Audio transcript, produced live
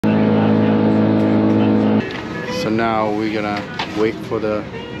now we're gonna wait for the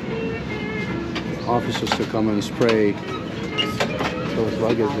officers to come and spray those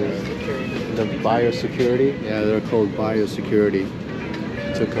luggages. The Biosecurity, yeah, they're called Biosecurity,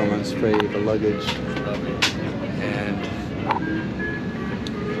 to come and spray the luggage. And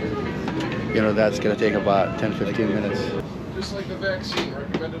you know, that's gonna take about 10-15 minutes. Just like the vaccine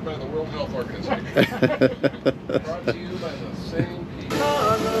recommended by the World Health Organization. Brought to you by the same people.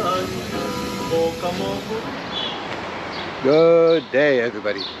 Good day,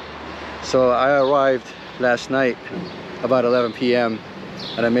 everybody. So I arrived last night about 11 p.m.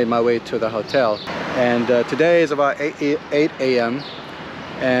 and I made my way to the hotel. And today is about 8 a.m.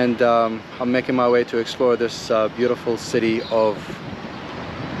 and I'm making my way to explore this beautiful city of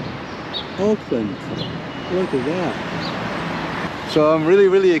Auckland. Look at that. So I'm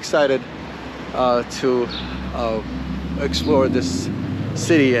really excited to explore this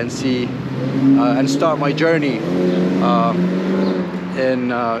city and see and start my journey in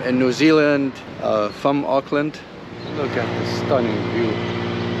New Zealand from Auckland. Look at the stunning view.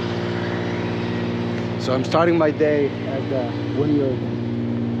 So I'm starting my day at the Wynyard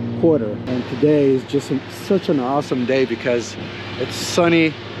Quarter, and today is just such an awesome day because it's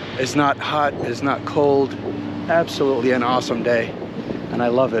sunny, it's not hot, it's not cold. Absolutely an awesome day, and I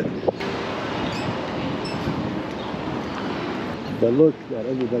love it. The look that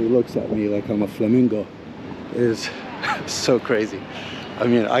everybody looks at me like I'm a flamingo is so crazy. I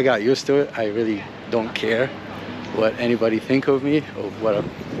mean, I got used to it. I really don't care what anybody think of me or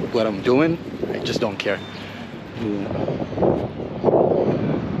what I'm doing. I just don't care. Yeah.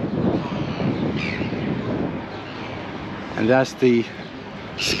 And that's the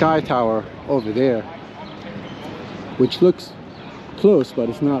Sky Tower over there, which looks close, but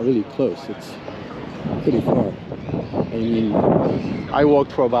it's not really close. It's pretty far. I mean, I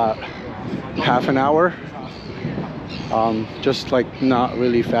walked for about half an hour, just like not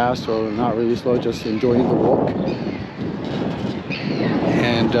really fast or not really slow, just enjoying the walk.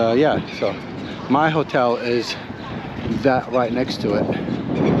 And yeah, so my hotel is that right next to it,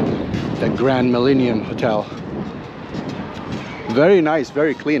 the Grand Millennium Hotel. Very nice,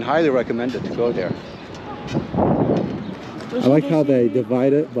 very clean, highly recommended to go there. I like how they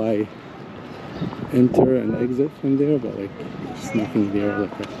divide it by enter and exit from there, but like there's nothing there.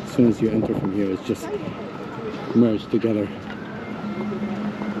 Like as soon as you enter from here, it's just merged together.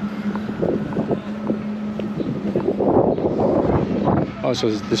 Also,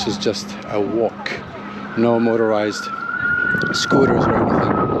 this is just a walk, no motorized scooters or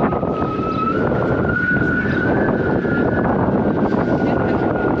anything.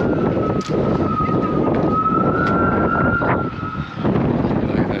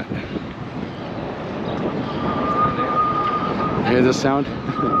 Hear the sound?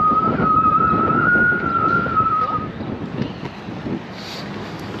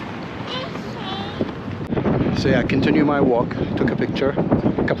 So yeah, continue my walk. Took a picture,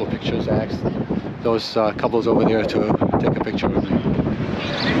 a couple of pictures. I asked those couples over there to take a picture with me.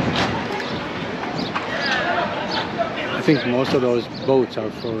 I think most of those boats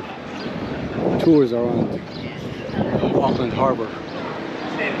are for tours around Auckland Harbour.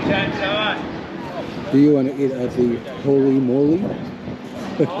 Do you want to eat at the Holy Moly?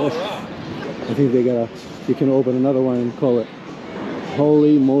 I think you can open another one and call it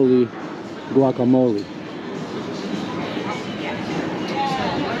Holy Moly Guacamole.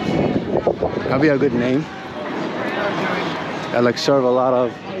 That'd be a good name. I like serve a lot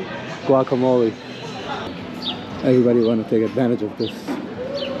of guacamole. Everybody want to take advantage of this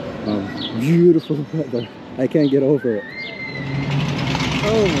beautiful weather. I can't get over it.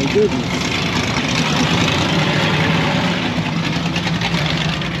 Oh my goodness.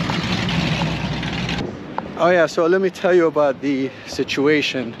 Oh yeah, so let me tell you about the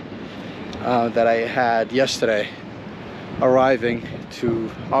situation that I had yesterday arriving to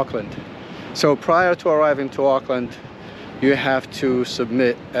Auckland. So prior to arriving to Auckland, you have to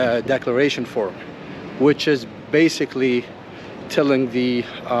submit a declaration form, which is basically telling the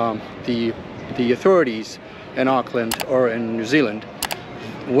authorities in Auckland or in New Zealand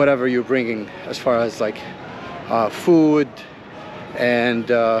whatever you're bringing as far as like food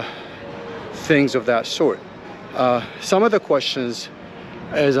and things of that sort. Some of the questions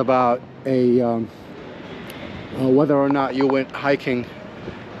is about whether or not you went hiking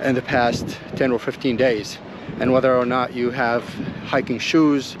in the past 10 or 15 days, and whether or not you have hiking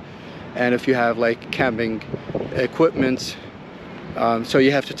shoes, and if you have like camping equipment. So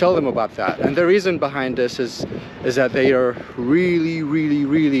you have to tell them about that. And the reason behind this is that they are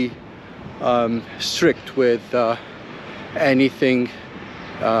really strict with anything,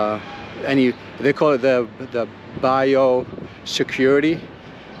 they call it the Biosecurity.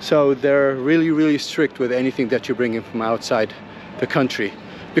 So they're really strict with anything that you bring in from outside the country,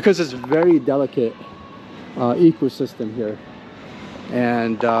 because it's a very delicate ecosystem here.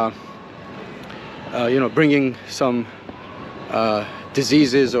 And you know, bringing some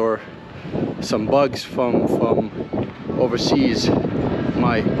diseases or some bugs from overseas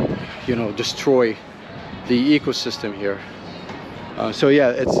might, you know, destroy the ecosystem here. So yeah,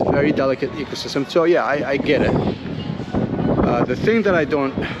 it's a very delicate ecosystem. So yeah, I get it. The thing that I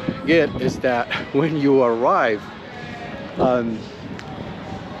don't get is that when you arrive,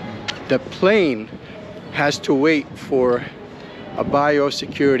 the plane has to wait for a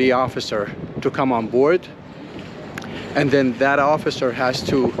biosecurity officer to come on board, and then that officer has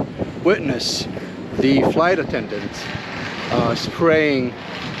to witness the flight attendant spraying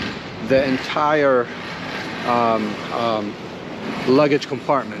the entire luggage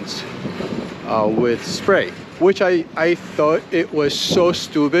compartments with spray, which I thought it was so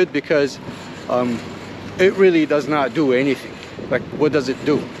stupid, because it really does not do anything. Like, what does it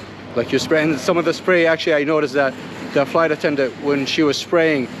do? Like, you spray, and some of the spray, actually I noticed that the flight attendant, when she was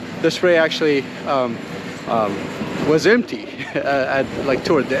spraying, the spray actually was empty like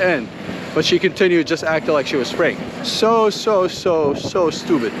toward the end, but she continued just acting like she was spraying. So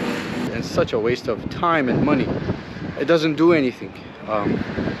stupid, and such a waste of time and money. It doesn't do anything.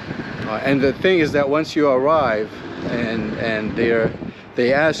 And the thing is that once you arrive and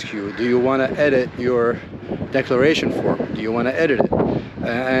they ask you, do you want to edit your declaration form? Do you want to edit it?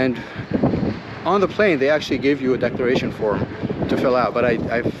 And on the plane they actually give you a declaration form to fill out, but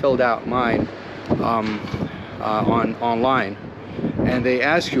I filled out mine online, and they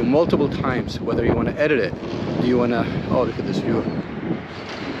ask you multiple times whether you want to edit it. Do you want to, oh, look at this view,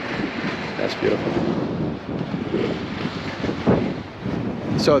 that's beautiful.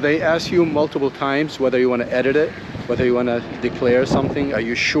 So they ask you multiple times whether you want to edit it, whether you want to declare something. Are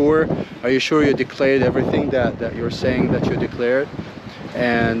you sure? Are you sure you declared everything that you're saying that you declared?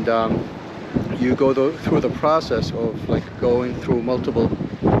 And you go through the process of like going through multiple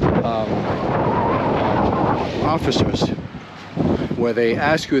officers where they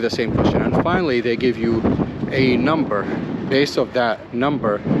ask you the same question, and finally they give you a number. Based off that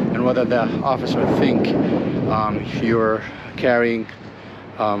number and whether the officer think you're carrying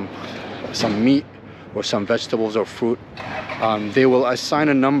some meat or some vegetables or fruit, they will assign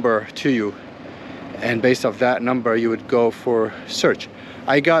a number to you, and based off that number you would go for search.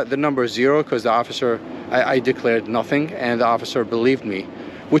 I got the number 0 because the officer, I declared nothing, and the officer believed me,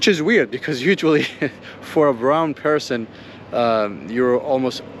 which is weird because usually for a brown person you're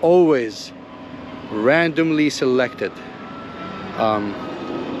almost always randomly selected,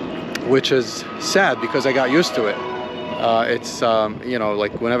 which is sad because I got used to it. It's you know,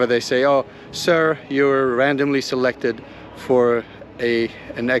 like whenever they say, oh sir, you're randomly selected for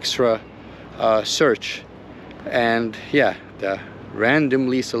an extra search, and yeah, the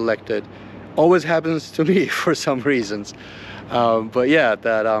randomly selected always happens to me for some reasons. But yeah,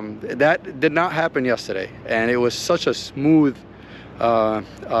 that did not happen yesterday, and it was such a smooth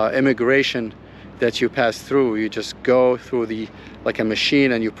immigration that you pass through. You just go through like a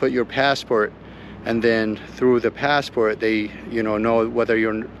machine, and you put your passport, and then through the passport they, you know whether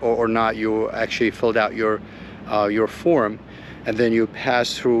you're or not you actually filled out your form, and then you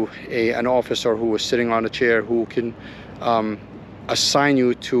pass through an officer who was sitting on a chair who can assign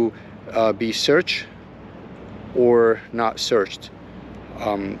you to be searched or not searched.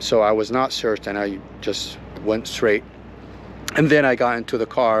 So I was not searched, and I just went straight, and then I got into the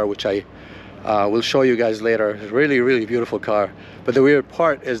car, which I will show you guys later. Really beautiful car. But the weird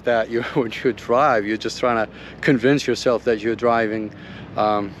part is that when you drive, you're just trying to convince yourself that you're driving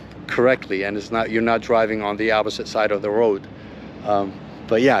correctly, and you're not driving on the opposite side of the road.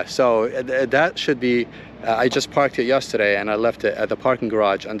 But yeah, so that should be, I just parked it yesterday, and I left it at the parking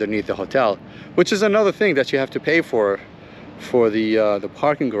garage underneath the hotel, which is another thing that you have to pay for the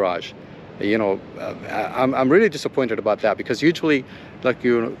parking garage. You know, I'm really disappointed about that, because usually, like,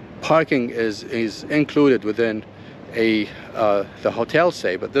 parking is included within the hotel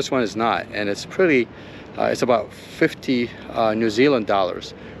stay, but this one is not, and it's pretty. It's about 50 New Zealand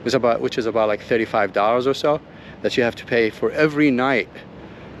dollars, which is about like $35 or so, that you have to pay for every night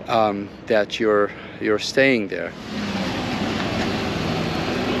that you're staying there.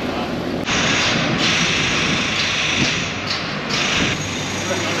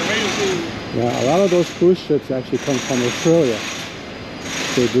 Yeah, a lot of those cruise ships actually come from Australia.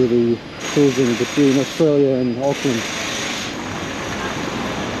 They do the cruising between Australia and Auckland.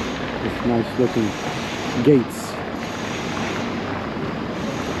 This nice looking gates.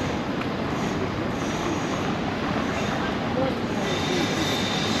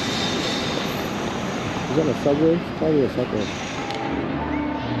 Is that a subway? Probably a subway.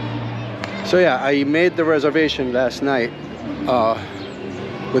 So yeah, I made the reservation last night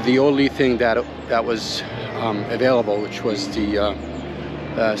with the only thing that was available, which was the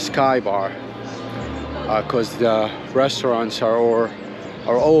Sky Bar, because the restaurants are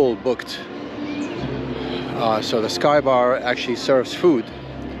all booked. So the Sky Bar actually serves food,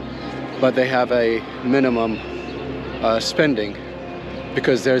 but they have a minimum spending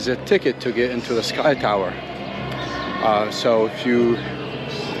because there's a ticket to get into the Sky Tower. So if you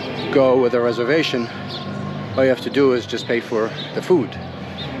go with a reservation, all you have to do is just pay for the food,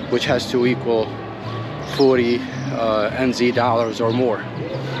 which has to equal 40 NZ dollars or more,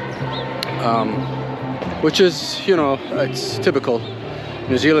 which is, you know, it's typical.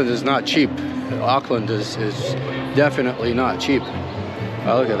 New Zealand is not cheap. Auckland is definitely not cheap.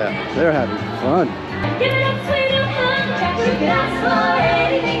 Oh, look at that. They're having fun.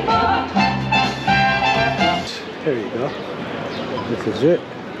 There you go. This is it.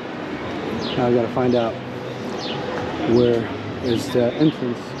 Now I gotta find out where is the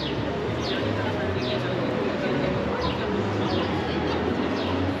entrance.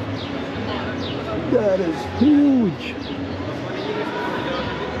 That is huge.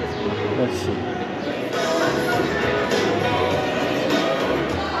 Let's see.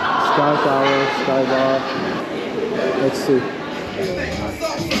 Sky Tower, Sky Bar. Let's see.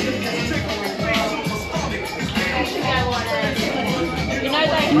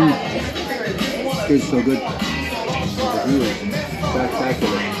 It's so good. The view is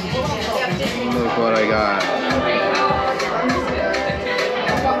spectacular. Look what I got.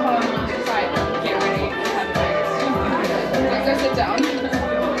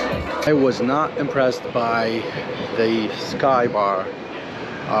 I was not impressed by the Sky Bar.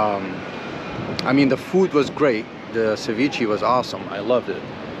 I mean, the food was great. The ceviche was awesome. I loved it.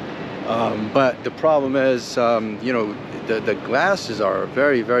 But the problem is, you know, the glasses are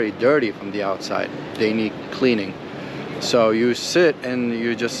very, very dirty from the outside. They need cleaning. So you sit and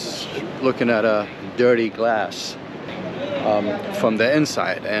you're just looking at a dirty glass from the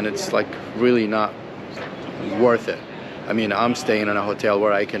inside, and it's like really not worth it. I mean, I'm staying in a hotel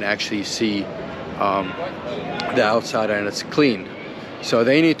where I can actually see the outside and it's clean. So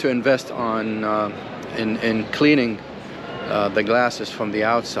they need to invest on in cleaning the glasses from the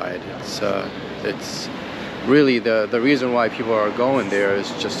outside. It's really the reason why people are going there is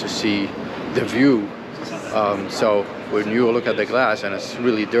just to see the view. So when you look at the glass and it's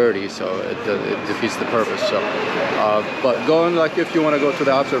really dirty, so it defeats the purpose. So, but going, like, if you want to go to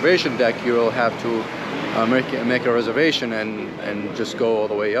the observation deck, you will have to make a reservation and just go all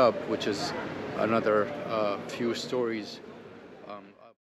the way up, which is another few stories